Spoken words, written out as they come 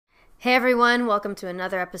Hey everyone, welcome to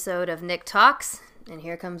another episode of Nick Talks. And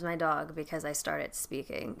here comes my dog because I started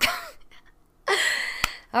speaking.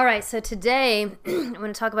 All right, so today I'm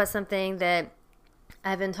going to talk about something that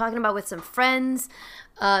I've been talking about with some friends,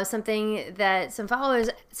 something that some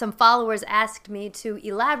followers asked me to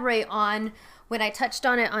elaborate on. When I touched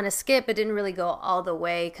on it on a skip, it didn't really go all the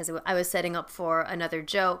way because I was setting up for another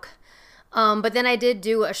joke. But then I did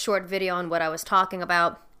do a short video on what I was talking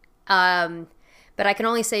about. But I can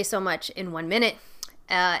only say so much in 1 minute.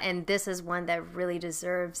 And this is one that really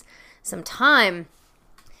deserves some time.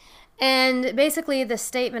 And basically the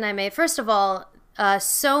statement I made, first of all,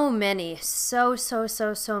 so many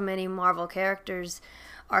Marvel characters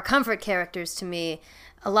are comfort characters to me.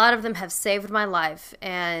 A lot of them have saved my life,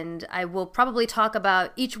 and I will probably talk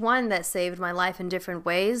about each one that saved my life in different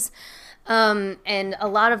ways. And a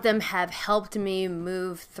lot of them have helped me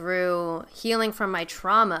move through healing from my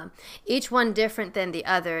trauma. Each one different than the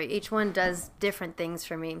other. Each one does different things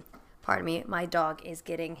for me. Pardon me, my dog is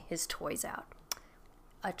getting his toys out.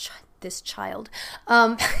 This child.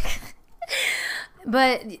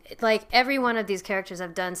 But like every one of these characters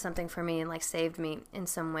have done something for me and like saved me in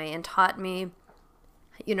some way and taught me,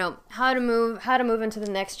 you know, how to move into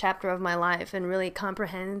the next chapter of my life and really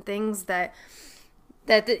comprehend things that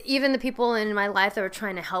even the people in my life that were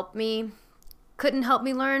trying to help me couldn't help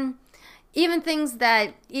me learn. Even things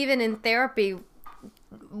that even in therapy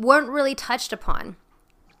weren't really touched upon.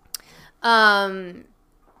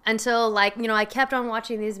 Until, like, you know, I kept on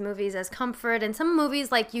watching these movies as comfort, and some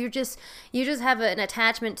movies like you just have an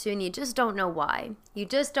attachment to, and you just don't know why. You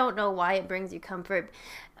just don't know why it brings you comfort.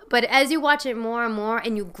 But as you watch it more and more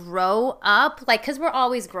and you grow up, like, because we're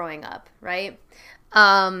always growing up, right?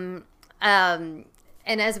 And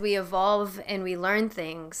as we evolve and we learn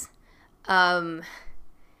things,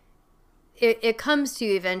 it comes to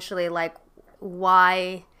you eventually, like,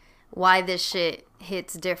 why this shit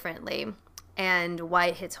hits differently and why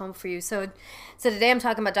it hits home for you. So today I'm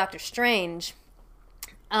talking about Doctor Strange.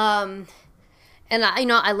 And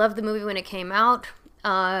I loved the movie when it came out.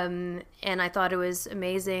 And I thought it was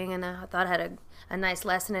amazing, and I thought it had a nice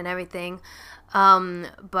lesson and everything.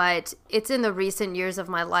 But it's in the recent years of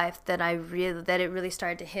my life that it really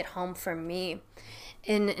started to hit home for me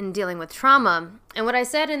in dealing with trauma. And what I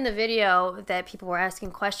said in the video that people were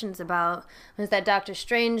asking questions about was that Doctor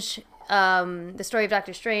Strange, the story of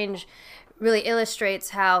Doctor Strange really illustrates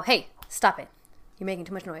how, hey, stop it. You're making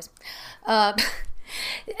too much noise.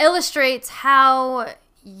 Illustrates how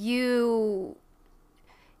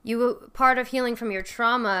part of healing from your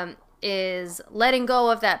trauma is letting go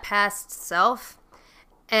of that past self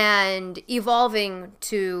and evolving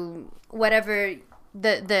to whatever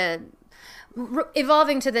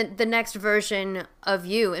evolving to the next version of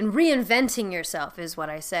you, and reinventing yourself is what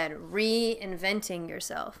I said. Reinventing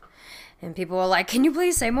yourself. And people were like, can you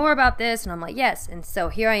please say more about this? And I'm like, yes. And so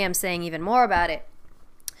here I am saying even more about it.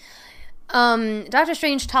 Doctor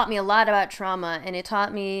Strange taught me a lot about trauma, and it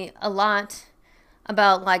taught me a lot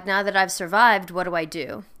about, like, now that I've survived, what do I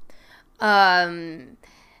do? And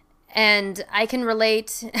I can relate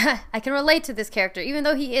to this character, even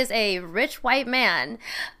though he is a rich white man,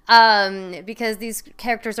 because these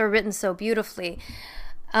characters are written so beautifully.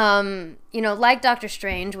 Like Doctor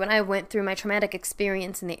Strange, when I went through my traumatic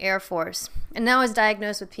experience in the Air Force, and now I was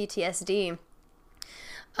diagnosed with PTSD.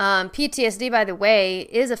 PTSD, by the way,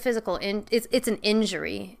 is a physical, it's an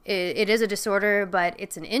injury. It is a disorder, but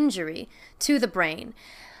it's an injury to the brain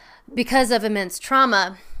because of immense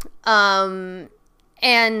trauma. And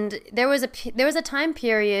there was a time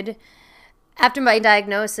period after my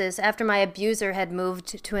diagnosis, after my abuser had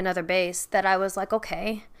moved to another base, that I was like,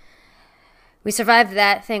 okay, we survived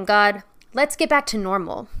that, thank God. Let's get back to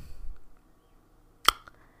normal.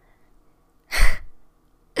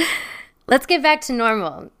 Let's get back to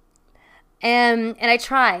normal. And I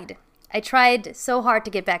tried. I tried so hard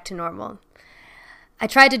to get back to normal. I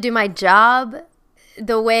tried to do my job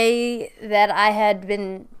the way that I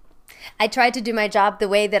tried to do my job the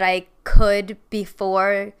way that I could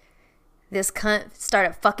before this cunt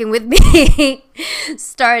started fucking with me.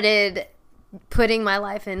 Started putting my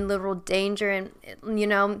life in literal danger, and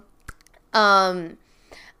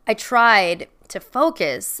I tried to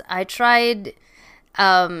focus. I tried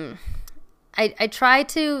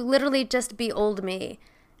to literally just be old me,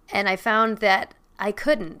 and I found that I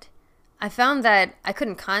couldn't. I found that I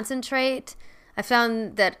couldn't concentrate. I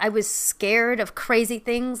found that I was scared of crazy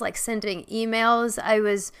things like sending emails. I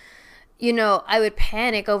would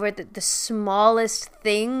panic over the smallest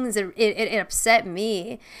things. It upset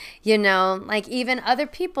me, like even other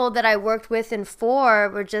people that I worked with and for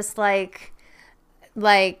were just like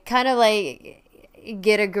kind of like,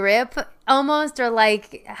 get a grip almost, or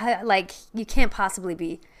like you can't possibly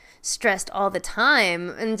be stressed all the time.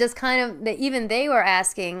 And just kind of, even they were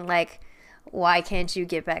asking, like, why can't you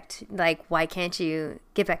get back to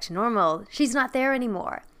normal? She's not there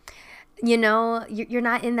anymore. You know, you're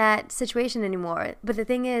not in that situation anymore. But the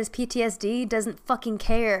thing is, PTSD doesn't fucking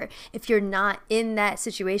care if you're not in that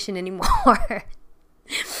situation anymore.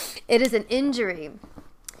 It is an injury.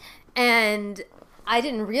 And I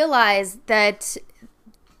didn't realize that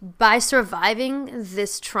by surviving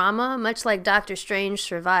this trauma, much like Doctor Strange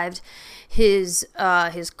survived his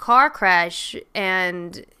car crash,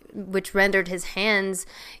 and which rendered his hands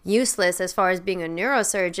useless as far as being a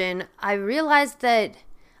neurosurgeon, I realized that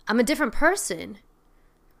I'm a different person.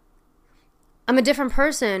 I'm a different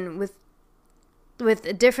person with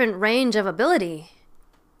a different range of ability.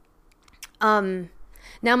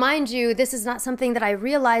 Now, mind you, this is not something that I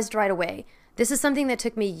realized right away. This is something that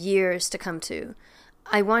took me years to come to.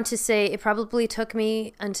 I want to say it probably took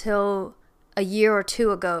me until a year or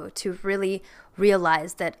two ago to really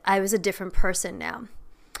realize that I was a different person now.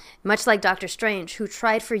 Much like Doctor Strange, who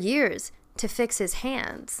tried for years to fix his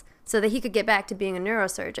hands so that he could get back to being a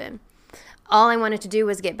neurosurgeon. All I wanted to do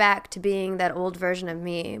was get back to being that old version of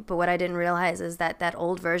me, but what I didn't realize is that that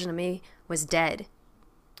old version of me was dead.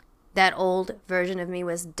 That old version of me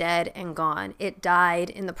was dead and gone. It died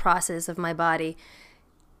in the process of my body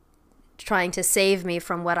trying to save me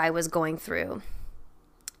from what I was going through.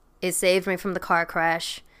 It saved me from the car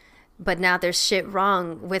crash, but now there's shit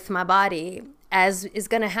wrong with my body, as is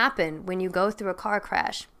going to happen when you go through a car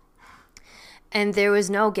crash. And there was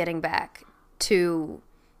no getting back to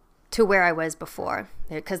where I was before,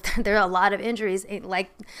 because there are a lot of injuries,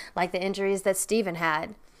 like the injuries that Steven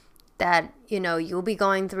had, that, you know, you'll be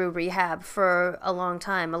going through rehab for a long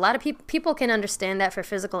time. A lot of people can understand that for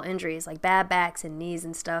physical injuries like bad backs and knees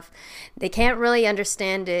and stuff. They can't really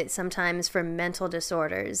understand it sometimes for mental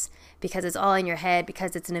disorders because it's all in your head,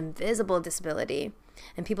 because it's an invisible disability.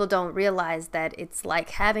 And people don't realize that it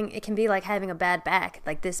can be like having a bad back.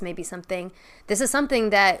 Like this is something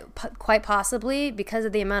that quite possibly, because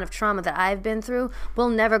of the amount of trauma that I've been through, will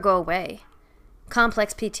never go away.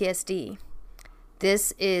 Complex PTSD.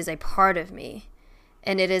 This is a part of me,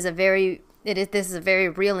 and this is a very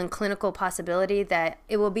real and clinical possibility that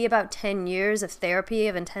it will be about 10 years of therapy,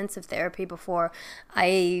 of intensive therapy, before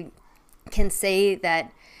I can say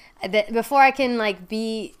that before I can like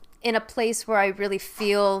be in a place where I really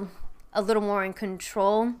feel a little more in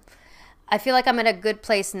control. I feel like I'm in a good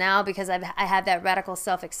place now because I have that radical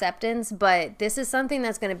self-acceptance, but this is something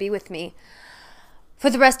that's going to be with me for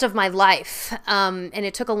the rest of my life. And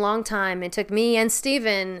it took a long time. It took me and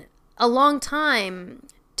Steven a long time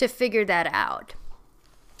to figure that out.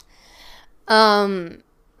 And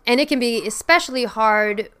it can be especially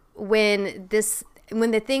hard when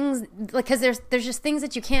the things, because there's just things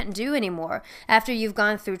that you can't do anymore after you've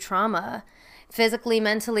gone through trauma. Physically,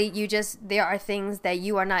 mentally, there are things that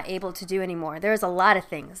you are not able to do anymore. There's a lot of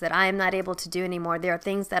things that I am not able to do anymore. There are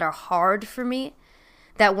things that are hard for me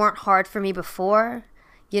that weren't hard for me before.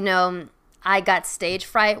 You know, I got stage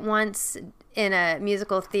fright once in a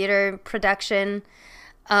musical theater production.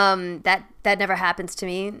 That never happens to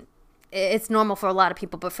me. It's normal for a lot of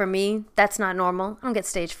people, but for me, that's not normal. I don't get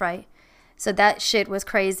stage fright. So that shit was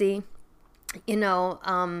crazy. You know,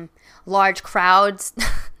 large crowds,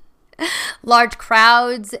 large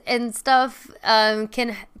crowds and stuff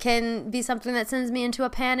can be something that sends me into a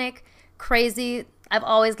panic. Crazy. I've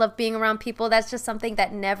always loved being around people. That's just something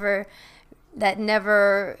that never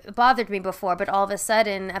bothered me before, but all of a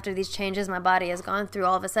sudden, after these changes my body has gone through,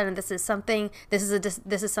 all of a sudden this is something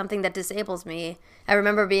that disables me. I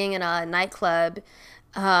remember being in a nightclub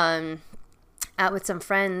out with some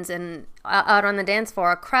friends and out on the dance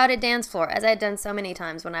floor, a crowded dance floor, as I had done so many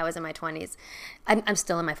times when I was in my 20s. I'm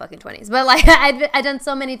still in my fucking 20s, but like I'd done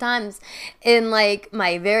so many times in like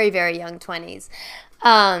my very, very young 20s.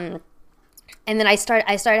 And then I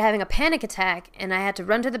started having a panic attack, and I had to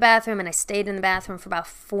run to the bathroom, and I stayed in the bathroom for about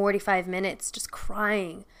 45 minutes just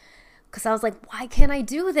crying, because I was like, why can't I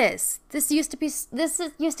do this? This used to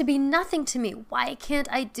be nothing to me. Why can't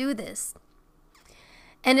I do this?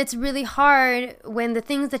 And it's really hard when the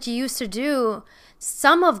things that you used to do,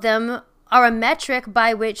 some of them are a metric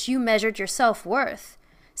by which you measured your self-worth.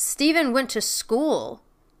 Steven went to school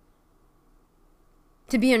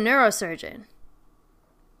to be a neurosurgeon.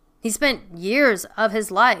 He spent years of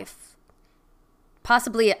his life,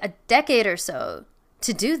 possibly a decade or so,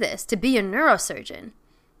 to do this, to be a neurosurgeon.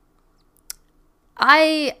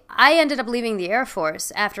 I ended up leaving the Air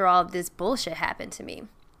Force after all of this bullshit happened to me.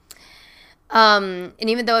 And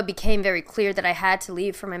even though it became very clear that I had to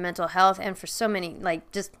leave for my mental health and for so many,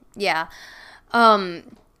 like, just, yeah.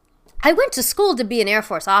 I went to school to be an Air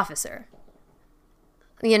Force officer.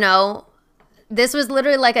 You know, this was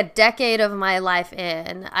literally like a decade of my life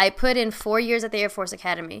in. I put in 4 years at the Air Force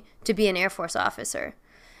Academy to be an Air Force officer.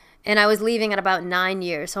 And I was leaving at about 9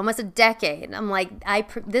 years, so almost a decade. I'm like,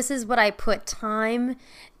 this is what I put time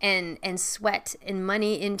and sweat and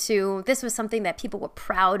money into. This was something that people were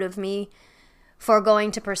proud of me for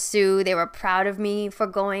going to pursue. They were proud of me for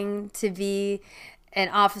going to be an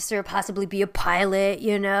officer, possibly be a pilot,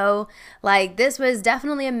 you know? Like, this was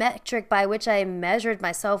definitely a metric by which I measured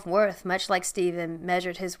my self-worth, much like Stephen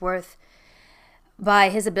measured his worth by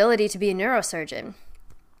his ability to be a neurosurgeon.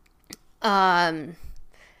 And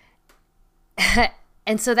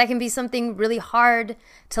so that can be something really hard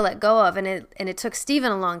to let go of, and it took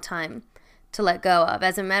Stephen a long time to let go of.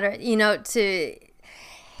 As a matter, you know,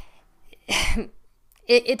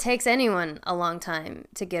 it takes anyone a long time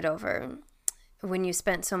to get over when you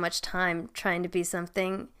spent so much time trying to be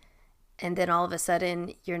something, and then all of a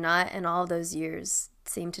sudden you're not, and all those years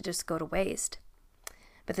seem to just go to waste.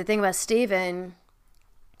 But the thing about Stephen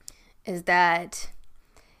is that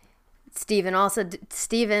Stephen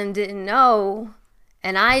didn't know,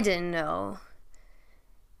 and I didn't know,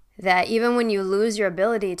 that even when you lose your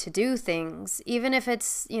ability to do things, even if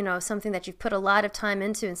it's, you know, something that you've put a lot of time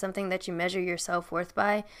into and something that you measure your self-worth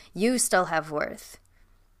by, you still have worth.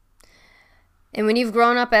 And when you've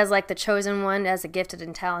grown up as like the chosen one, as a gifted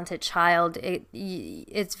and talented child,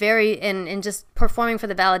 it's very, and just performing for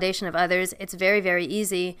the validation of others, it's very, very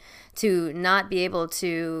easy to not be able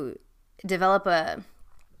to develop a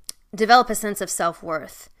sense of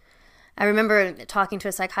self-worth. I remember talking to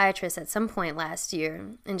a psychiatrist at some point last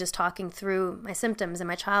year and just talking through my symptoms in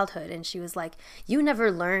my childhood, and she was like, you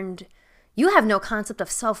have no concept of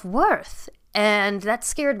self-worth. And that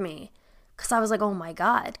scared me, because I was like, oh my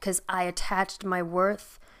God, because I attached my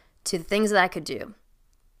worth to the things that I could do.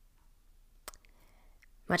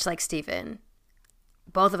 Much like Stephen,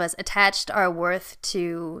 both of us attached our worth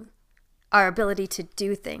to our ability to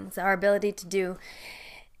do things, our ability to do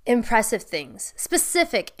impressive things,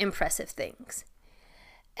 specific impressive things.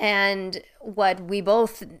 And what we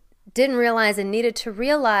both didn't realize and needed to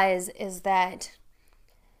realize is that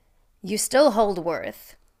you still hold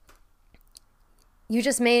worth. You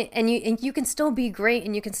just may, and you can still be great,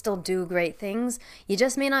 and you can still do great things. You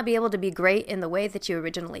just may not be able to be great in the way that you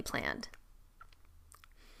originally planned.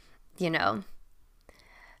 You know,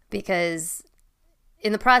 because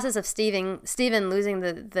in the process of Stephen losing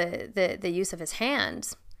the use of his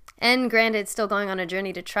hands, and granted, still going on a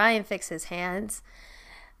journey to try and fix his hands,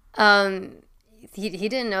 he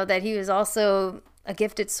didn't know that he was also a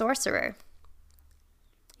gifted sorcerer.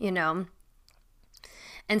 You know.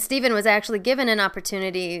 And Stephen was actually given an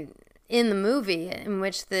opportunity in the movie in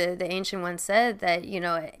which the Ancient One said that, you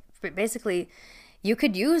know, basically you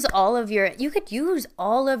could use all of your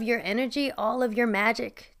energy, all of your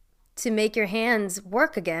magic to make your hands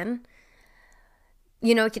work again.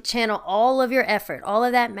 You know, you could channel all of your effort, all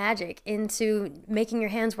of that magic into making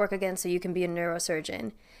your hands work again so you can be a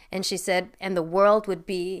neurosurgeon. And she said, and the world would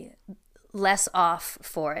be less off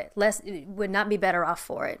for it, would not be better off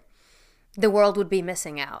for it. The world would be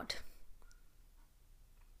missing out.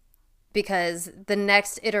 Because the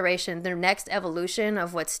next iteration, the next evolution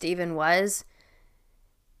of what Stephen was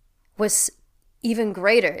even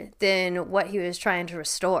greater than what he was trying to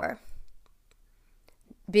restore.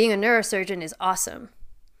 Being a neurosurgeon is awesome.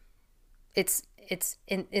 It's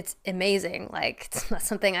amazing. Like, it's not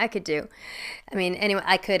something I could do. I mean, anyway,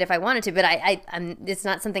 I could if I wanted to, but it's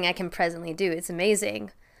not something I can presently do. It's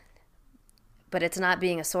amazing. But it's not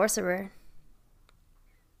being a sorcerer.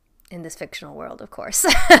 In this fictional world, of course.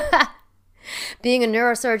 Being a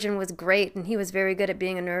neurosurgeon was great, and he was very good at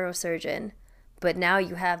being a neurosurgeon. But now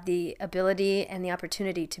you have the ability and the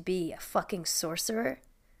opportunity to be a fucking sorcerer.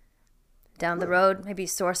 Down the road, maybe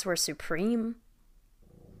Sorcerer Supreme.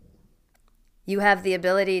 You have the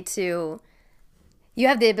ability to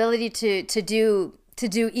do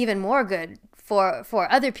even more good for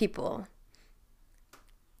other people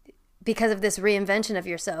because of this reinvention of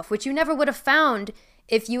yourself, which you never would have found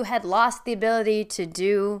if you had lost the ability to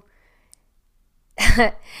do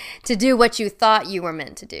to do what you thought you were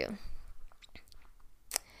meant to do.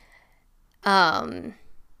 And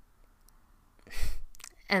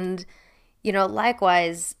you know,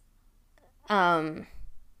 likewise, you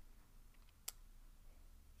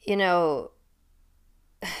know,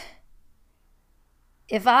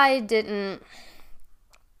 if I didn't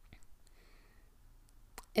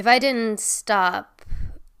stop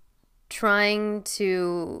trying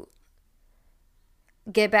to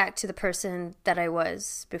get back to the person that I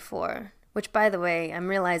was before. Which, by the way, I'm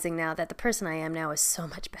realizing now that the person I am now is so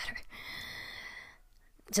much better.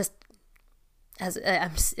 Just as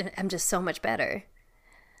I'm just so much better.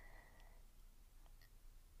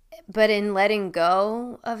 But in letting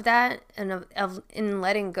go of that, and in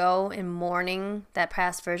letting go and mourning that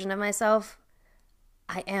past version of myself,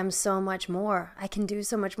 I am so much more. I can do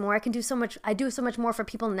so much more. I do so much more for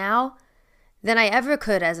people now than I ever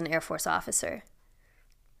could as an Air Force officer.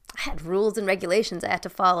 I had rules and regulations I had to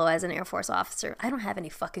follow as an Air Force officer. I don't have any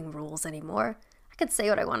fucking rules anymore. I can say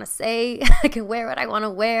what I want to say. I can wear what I want to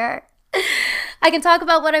wear. I can talk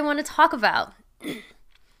about what I want to talk about.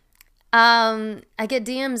 I get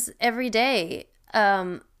DMs every day,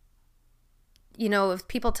 of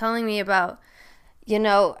people telling me about,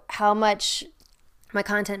 how much my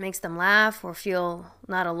content makes them laugh or feel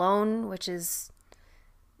not alone, which is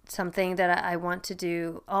something that I want to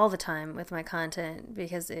do all the time with my content,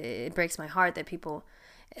 because it breaks my heart that people,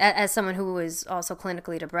 as someone who is also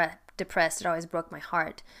clinically depressed, it always broke my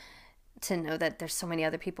heart to know that there's so many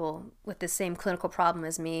other people with the same clinical problem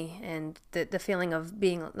as me, and the feeling of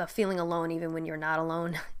feeling alone even when you're not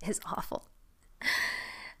alone is awful.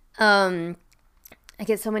 I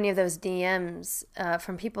get so many of those DMs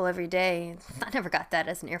from people every day. I never got that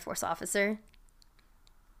as an Air Force officer.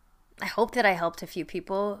 I hope that I helped a few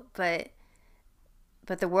people, but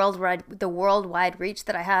the worldwide reach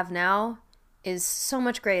that I have now is so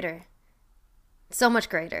much greater. So much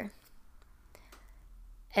greater.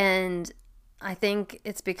 And I think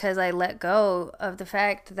it's because I let go of the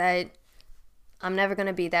fact that I'm never going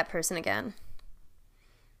to be that person again.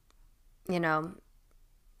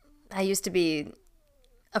 I used to be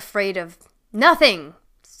afraid of nothing.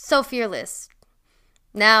 So fearless.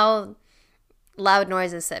 Now, loud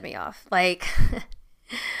noises set me off. Like,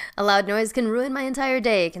 a loud noise can ruin my entire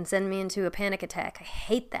day, can send me into a panic attack. I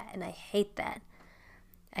hate that, and I hate that.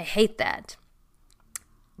 I hate that.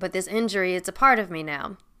 But this injury, it's a part of me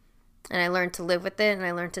now. And I learned to live with it, and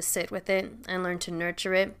I learned to sit with it, and I learned to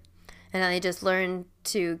nurture it. And I just learned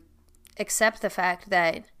to accept the fact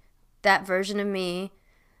that that version of me,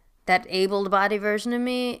 that able-bodied version of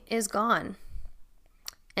me, is gone.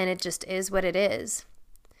 And it just is what it is.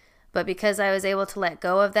 But because I was able to let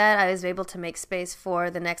go of that, I was able to make space for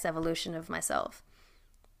the next evolution of myself.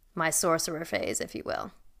 My sorcerer phase, if you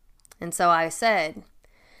will. And so I said,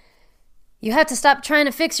 you have to stop trying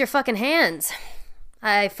to fix your fucking hands.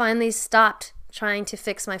 I finally stopped trying to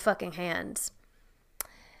fix my fucking hands.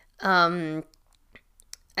 I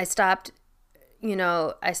stopped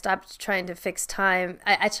trying to fix time.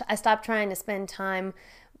 I stopped trying to spend time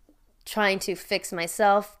trying to fix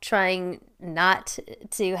myself, trying not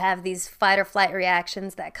to have these fight or flight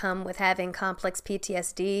reactions that come with having complex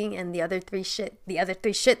PTSD and the other three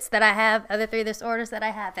disorders that I have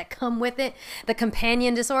that come with it, the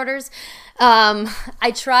companion disorders. I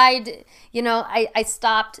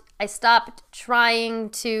stopped trying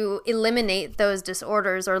to eliminate those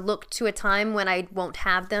disorders or look to a time when I won't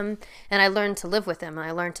have them, and I learned to live with them, and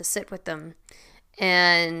I learned to sit with them,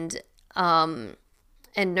 and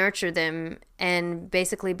nurture them, and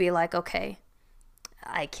basically be like, okay,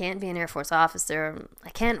 I can't be an Air Force officer. I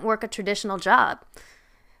can't work a traditional job.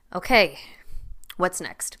 Okay, what's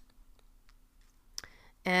next?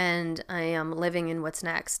 And I am living in what's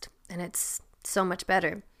next, and it's so much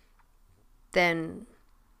better than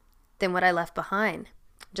what I left behind,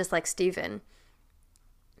 just like Stephen.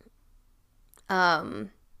 I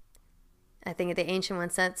think the Ancient One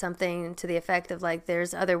said something to the effect of like,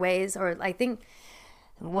 there's other ways, or I think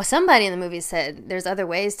somebody in the movie said there's other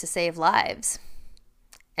ways to save lives.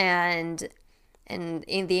 And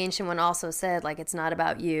the Ancient One also said, like, it's not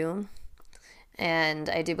about you. And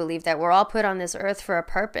I do believe that we're all put on this earth for a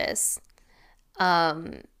purpose.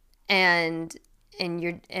 And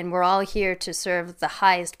we're all here to serve the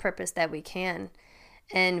highest purpose that we can.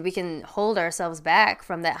 And we can hold ourselves back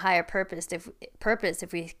from that higher purpose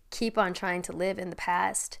if we keep on trying to live in the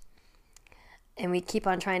past. And we keep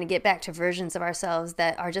on trying to get back to versions of ourselves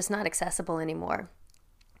that are just not accessible anymore.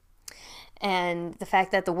 And the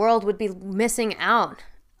fact that the world would be missing out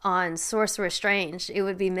on Sorcerer Strange, it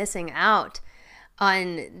would be missing out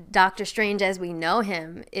on Doctor Strange as we know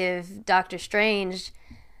him if Doctor Strange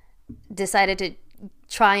decided to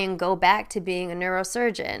try and go back to being a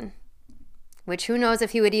neurosurgeon. Which, who knows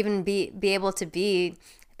if he would even be able to be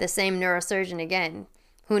the same neurosurgeon again.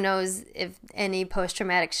 Who knows if any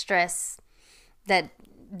post-traumatic stress that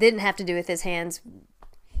didn't have to do with his hands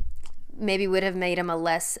maybe would have made him a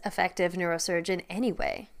less effective neurosurgeon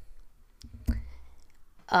anyway.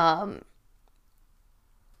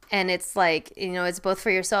 And it's like, it's both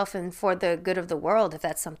for yourself and for the good of the world. If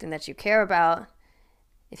that's something that you care about,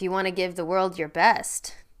 if you want to give the world your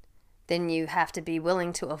best, then you have to be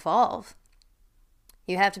willing to evolve.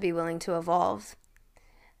 You have to be willing to evolve.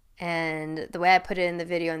 And the way I put it in the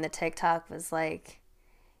video in the TikTok was like,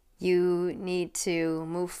 you need to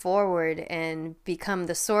move forward and become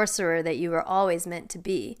the sorcerer that you were always meant to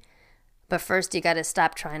be. But first, you got to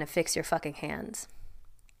stop trying to fix your fucking hands.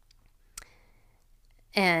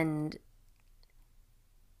 And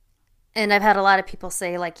I've had a lot of people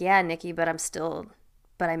say, like, yeah, Nikki, but I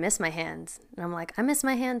miss my hands. And I'm like, I miss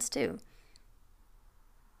my hands too.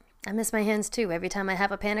 I miss my hands too. Every time I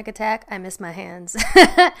have a panic attack, I miss my hands.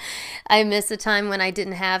 I miss the time when I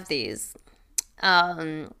didn't have these.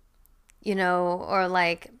 Or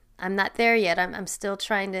like, I'm not there yet. I'm still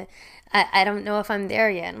trying to, I don't know if I'm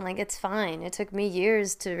there yet. I'm like, it's fine. It took me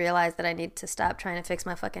years to realize that I need to stop trying to fix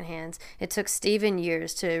my fucking hands. It took Steven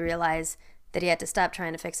years to realize that he had to stop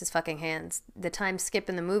trying to fix his fucking hands. The time skip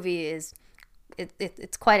in the movie is,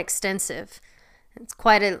 it's quite extensive. It's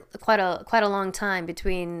quite a long time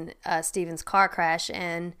between Steven's car crash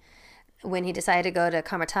and when he decided to go to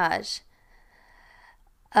Kamar-Taj.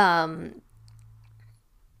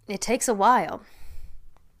 It takes a while.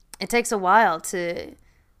 It takes a while to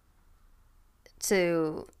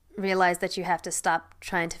realize that you have to stop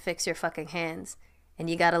trying to fix your fucking hands, and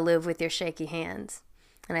you got to live with your shaky hands.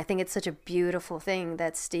 And I think it's such a beautiful thing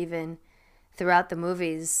that Steven, throughout the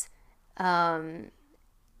movies,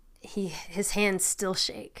 his hands still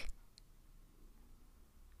shake.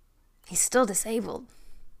 He's still disabled.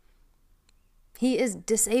 He is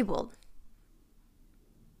disabled.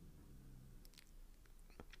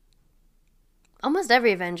 Almost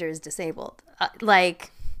every Avenger is disabled. And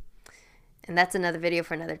that's another video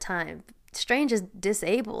for another time. Strange is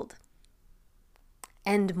disabled.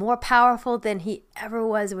 And more powerful than he ever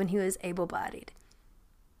was when he was able-bodied.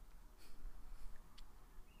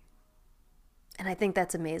 And I think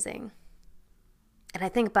that's amazing. And I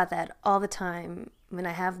think about that all the time when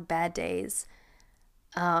I have bad days.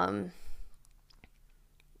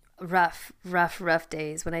 Rough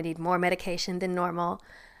days when I need more medication than normal.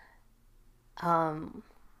 And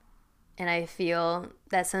I feel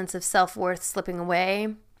that sense of self-worth slipping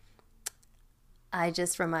away. I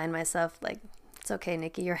just remind myself, like, it's okay,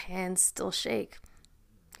 Nikki, your hands still shake.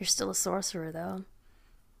 You're still a sorcerer, though.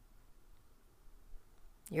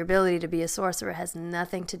 Your ability to be a sorcerer has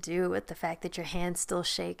nothing to do with the fact that your hands still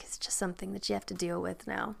shake. It's just something that you have to deal with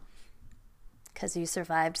now because you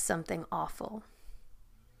survived something awful.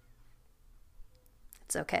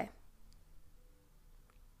 It's okay.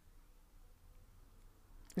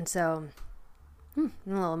 And so, I'm a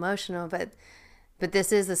little emotional, but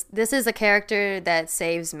this is a character that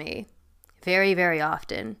saves me very, very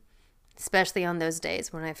often, especially on those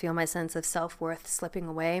days when I feel my sense of self-worth slipping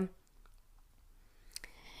away.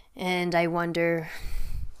 And I wonder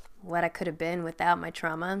what I could have been without my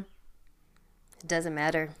trauma. It doesn't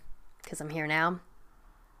matter because I'm here now.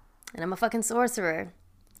 And I'm a fucking sorcerer.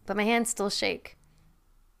 But my hands still shake.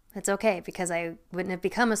 It's okay because I wouldn't have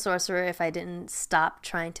become a sorcerer if I didn't stop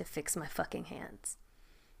trying to fix my fucking hands.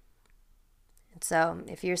 And so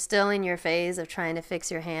if you're still in your phase of trying to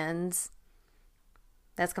fix your hands,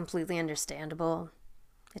 that's completely understandable.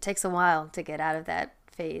 It takes a while to get out of that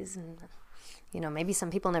phase. And, maybe some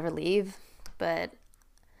people never leave, but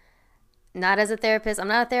not as a therapist. I'm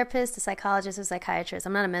not a therapist, a psychologist, or psychiatrist.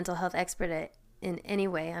 I'm not a mental health expert in any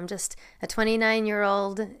way. I'm just a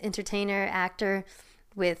 29-year-old entertainer, actor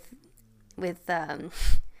with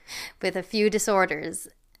a few disorders.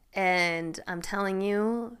 And I'm telling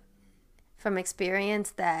you from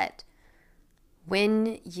experience that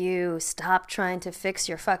when you stop trying to fix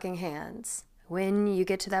your fucking hands, when you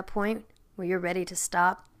get to that point where you're ready to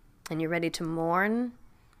stop and you're ready to mourn,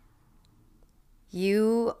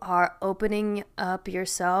 you are opening up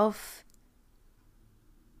yourself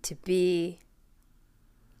to be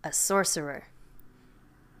a sorcerer.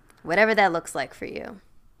 Whatever that looks like for you.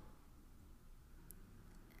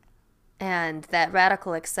 And that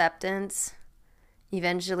radical acceptance,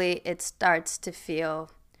 eventually it starts to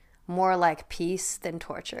feel more like peace than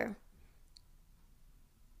torture.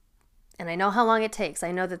 And I know how long it takes.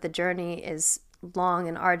 I know that the journey is long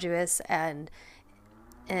and arduous, and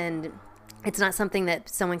it's not something that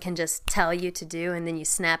someone can just tell you to do and then you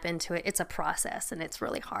snap into it. It's a process and it's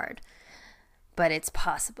really hard. But it's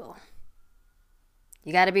possible.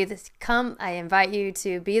 You got to be this. I invite you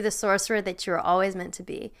to be the sorcerer that you're always meant to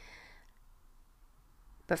be.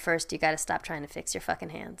 But first, you got to stop trying to fix your fucking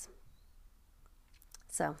hands.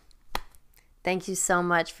 So, thank you so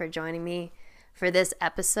much for joining me for this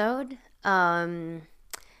episode.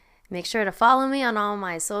 Make sure to follow me on all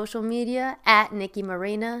my social media at Nikki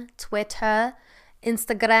Marina, Twitter,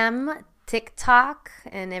 Instagram, TikTok,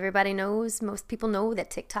 and everybody knows, most people know that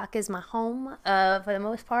TikTok is my home for the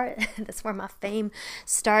most part. That's where my fame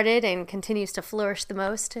started and continues to flourish the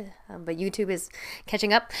most, but YouTube is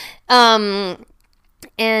catching up. I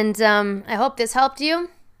hope this helped you.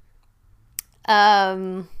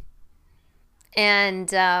 And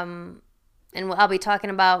I'll be talking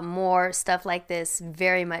about more stuff like this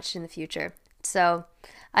very much in the future. So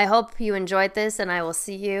I hope you enjoyed this, and I will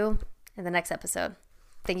see you in the next episode.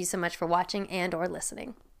 Thank you so much for watching and or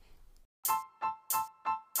listening.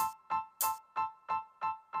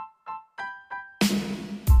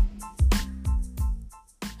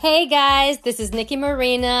 Hey guys, this is Nikki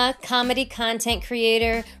Marina, comedy content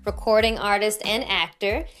creator, recording artist, and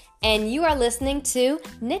actor, and you are listening to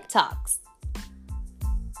Nick Talks.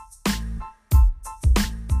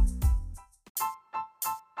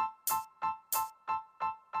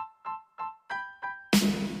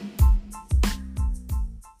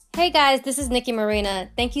 Hey guys, this is Nikki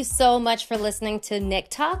Marina. Thank you so much for listening to Nick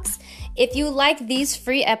Talks. If you like these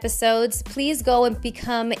free episodes, please go and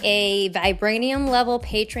become a Vibranium level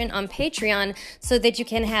patron on Patreon so that you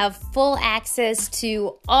can have full access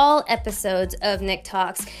to all episodes of Nick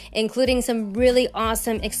Talks, including some really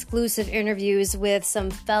awesome exclusive interviews with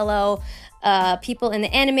some fellow people in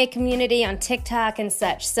the anime community on TikTok and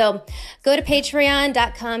such. So go to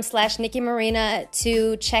patreon.com/Nikki Marina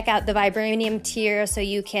to check out the Vibranium tier so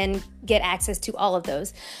you can get access to all of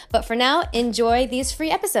those. But for now, enjoy these free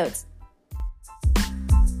episodes.